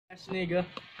Nigga.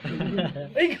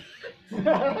 Ay!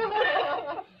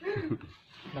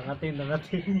 Nakating.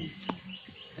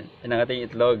 Nakating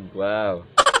itlog. Wow.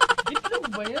 Itlog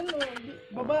ba yan? O?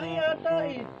 Babae yata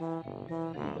eh.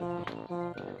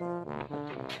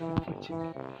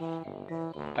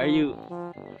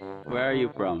 Where are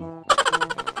you from?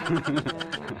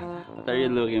 What are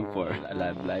you looking for? A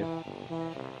love life?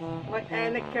 My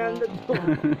anaconda do.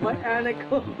 My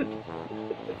anaconda.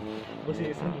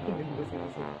 Busisan.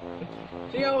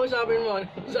 Sige ako, usapin mo.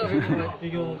 Usapin mo.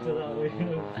 Ikaw magsasabi.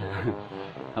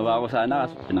 Hawa ko sana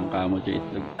kasi pinangkamot yung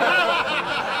itlog.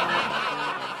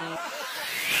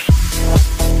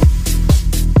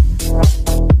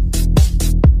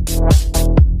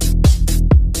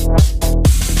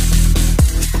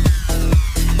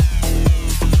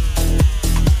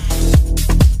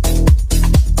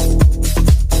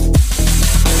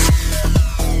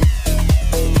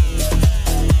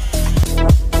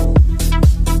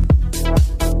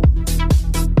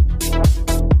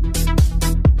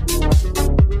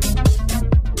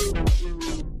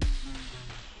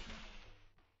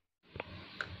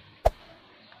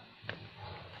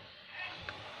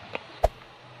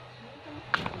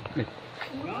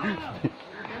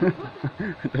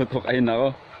 Tutukayin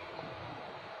ako.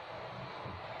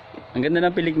 Ang ganda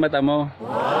ng pilik mata mo.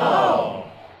 Wow!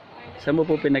 Saan mo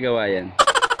po pinagawa yan?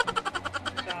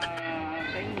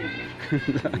 Sa inyo.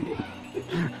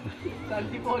 Sa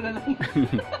Antipola lang.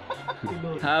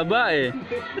 Haba eh.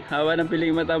 Haba ng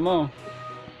pilik mata mo.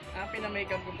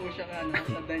 Pina-makeup ko po siya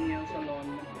sa Daniel Salon.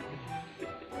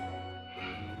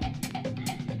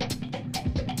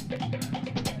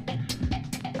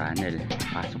 Tunnel.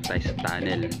 Pasok tayo sa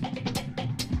tunnel.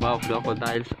 Wow,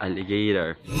 crocodiles,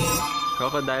 alligator.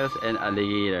 Crocodiles and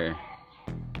alligator.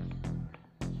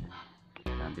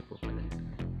 Sabi po pala.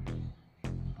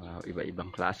 Wow, iba-ibang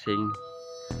klaseng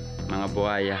mga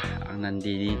buhaya ang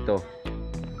nandito.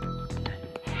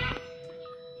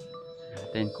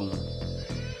 Natin kung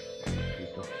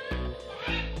dito.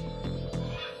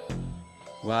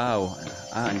 Wow,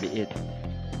 ang liit.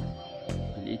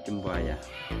 Ang liit yung buhaya.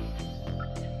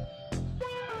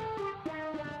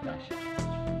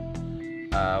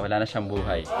 Wala na siyang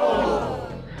buhay.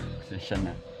 Siya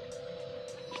na.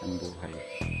 Siyang buhay.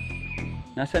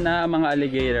 Nasaan na ang mga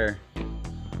alligator?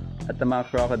 At ang mga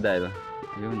crocodile?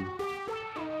 Ayun.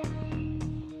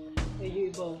 Eh,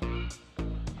 yung iba.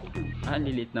 Ang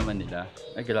lilit naman nila.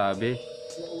 Ay, grabe.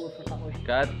 Nauusap ako eh.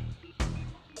 Kat.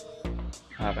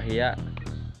 Nakakahiya.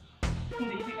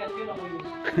 Hindi, sikat yun ako yun.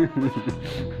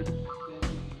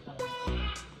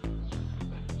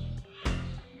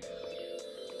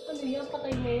 Ano yan?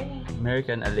 Patay na yan.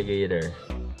 American alligator.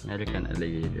 American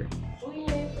alligator. Uy,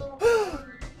 ito.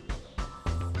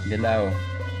 Galaw.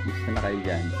 Gusto na kayo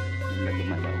dyan. Hindi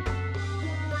gumalaw.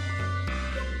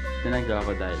 Ito na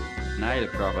crocodile. Nile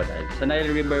crocodile. Sa Nile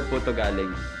River po ito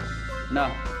galing. No.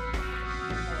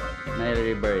 Nile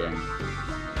River yan.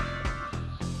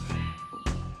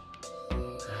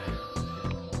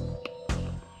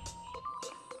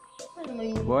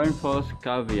 Born Falls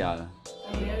Cavial.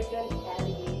 American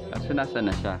alligator. Kaso nasa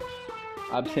na siya?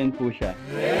 Absent po siya.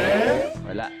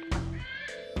 Wala.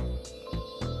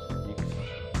 Next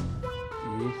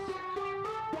is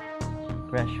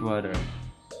freshwater.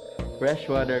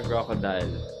 Freshwater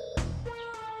crocodile.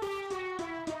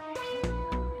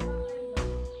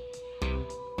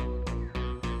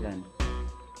 Yan.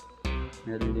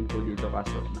 Meron din po dito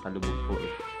kaso nakalubog po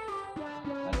eh.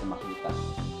 Natin makita.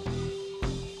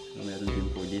 Meron din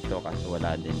po dito kaso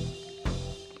wala din.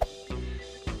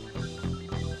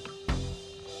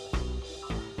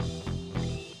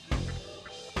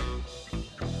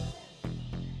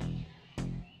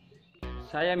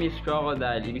 Siamese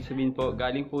crocodile, ibig sabihin po,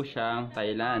 galing po siyang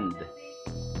Thailand.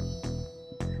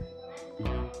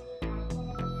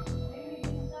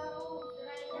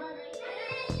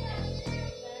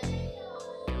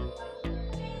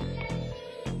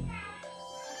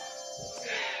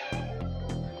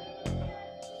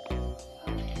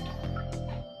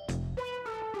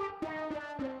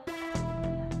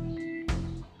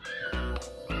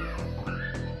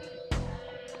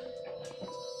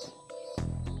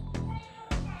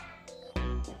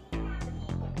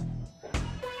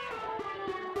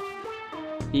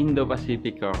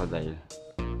 Indo-Pacific crocodile.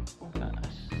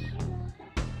 Taas.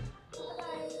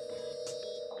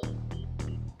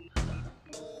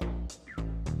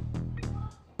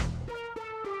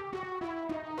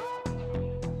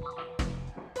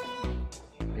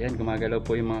 Ayan, gumagalaw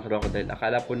po yung mga crocodile.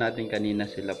 Akala po natin kanina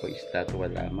sila po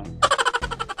estatwa lamang.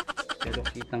 Pero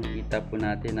kitang-kita po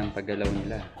natin ang paggalaw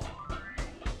nila.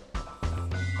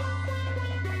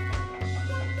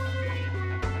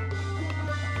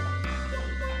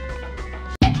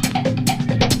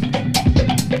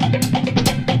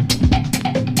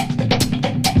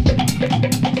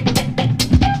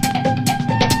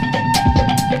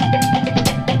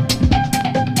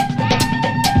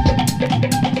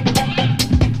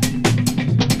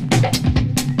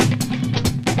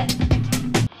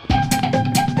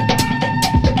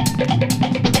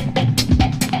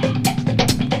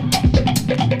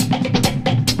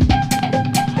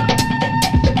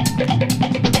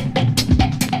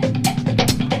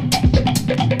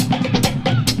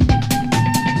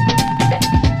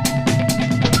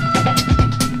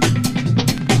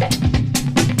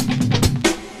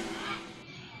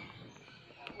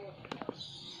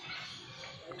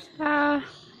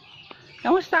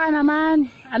 Kamusta ka naman?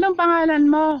 Anong pangalan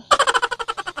mo?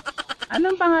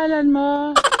 Anong pangalan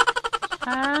mo?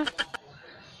 Ha?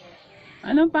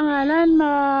 Anong pangalan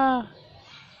mo?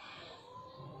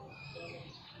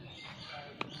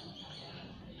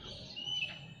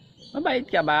 Mabait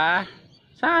ka ba?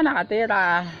 Saan ka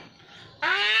nakatira?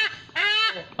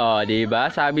 Oh, di ba?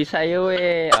 Sabi sa iyo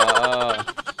eh. Oo.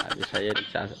 Sabi sa iyo,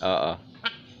 oo.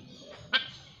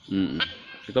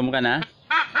 Gutom ka na?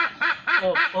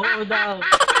 Oo daw.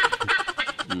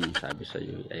 Sabi sa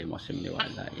iyo, ay mo kasi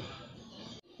maniwala eh.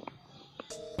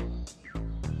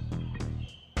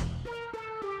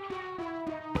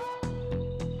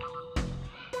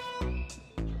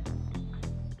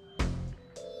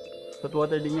 Hot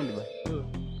water din yan, di ba?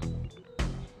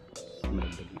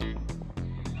 Malagdag na.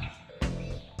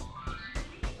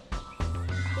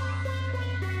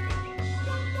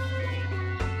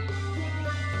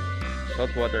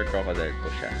 Saltwater crocodile po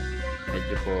siya.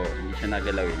 Medyo po, hindi siya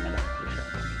nagalawin. Malaki po siya.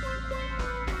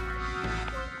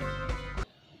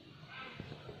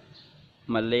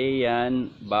 Malayan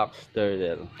box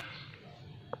turtle.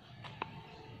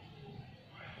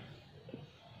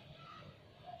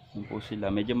 Yan po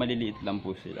sila. Medyo maliliit lang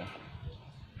po sila.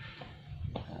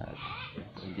 At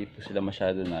hindi po sila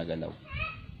masyado nagalaw.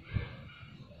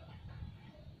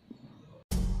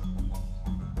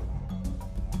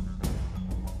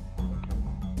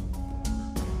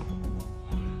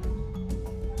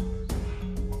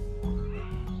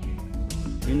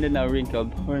 Yun na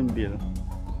wrinkled hornbill.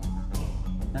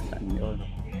 Nasaan yun?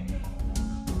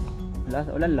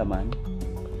 Walang laman.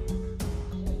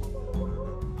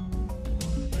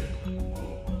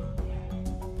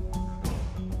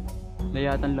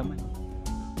 Layatan laman.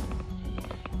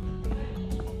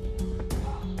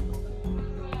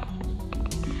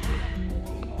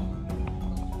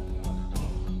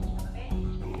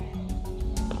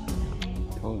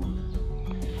 Oh.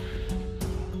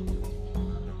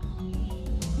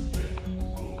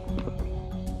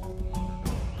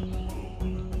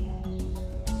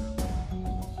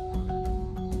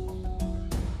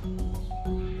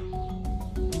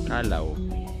 Kalaw.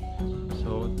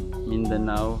 So,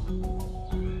 Mindanao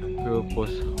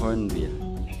Rufous hornbill.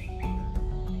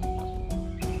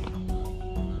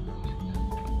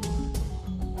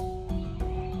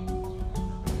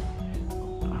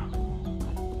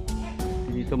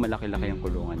 Dito malaki-laki ang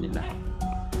kulungan nila.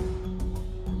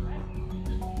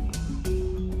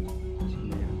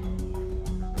 Sino yan?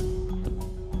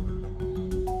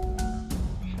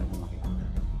 Masyado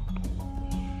makikita.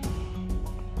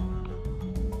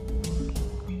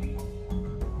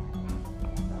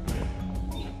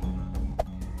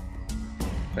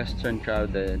 Western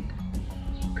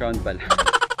crown pala.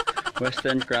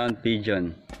 Western crown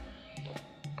pigeon.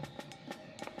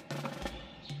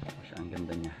 Ang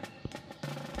ganda niya.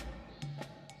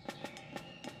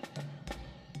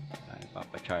 Ay,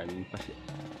 papa-charming pa si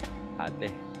ate.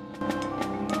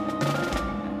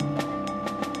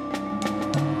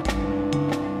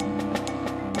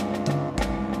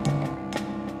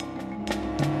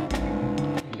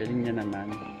 Ang galing niya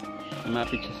naman.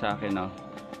 Lumapit siya sa akin, oh.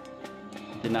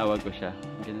 Tinawag ko siya.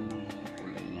 Ganun ang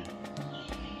kulay niya.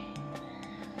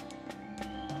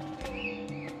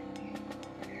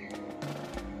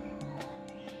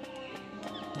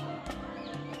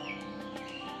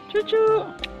 Chuchu!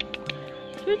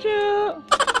 Chuchu!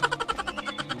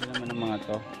 Hindi naman ang mga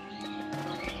to.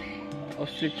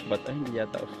 Ostrich ba ito? Hindi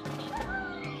yata ostrich.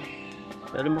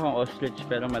 Pero mukhang ostrich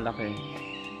pero malaki.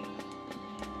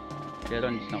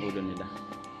 Pero hindi na ulo nila.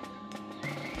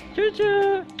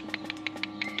 Chuchu!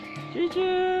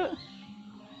 Chuchu!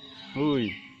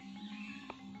 Uy!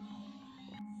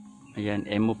 Ayan,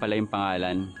 Emu pala yung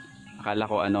pangalan. Akala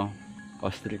ko ano,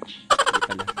 ostrich. Hindi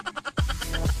pala.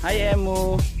 Hi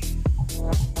Emu!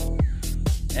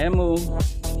 Emu!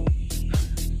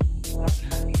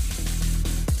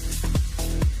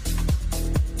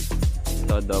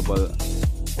 Ito double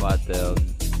wattled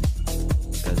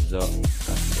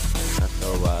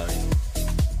kasowari.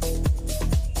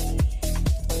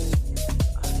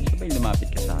 Lumapit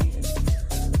ka.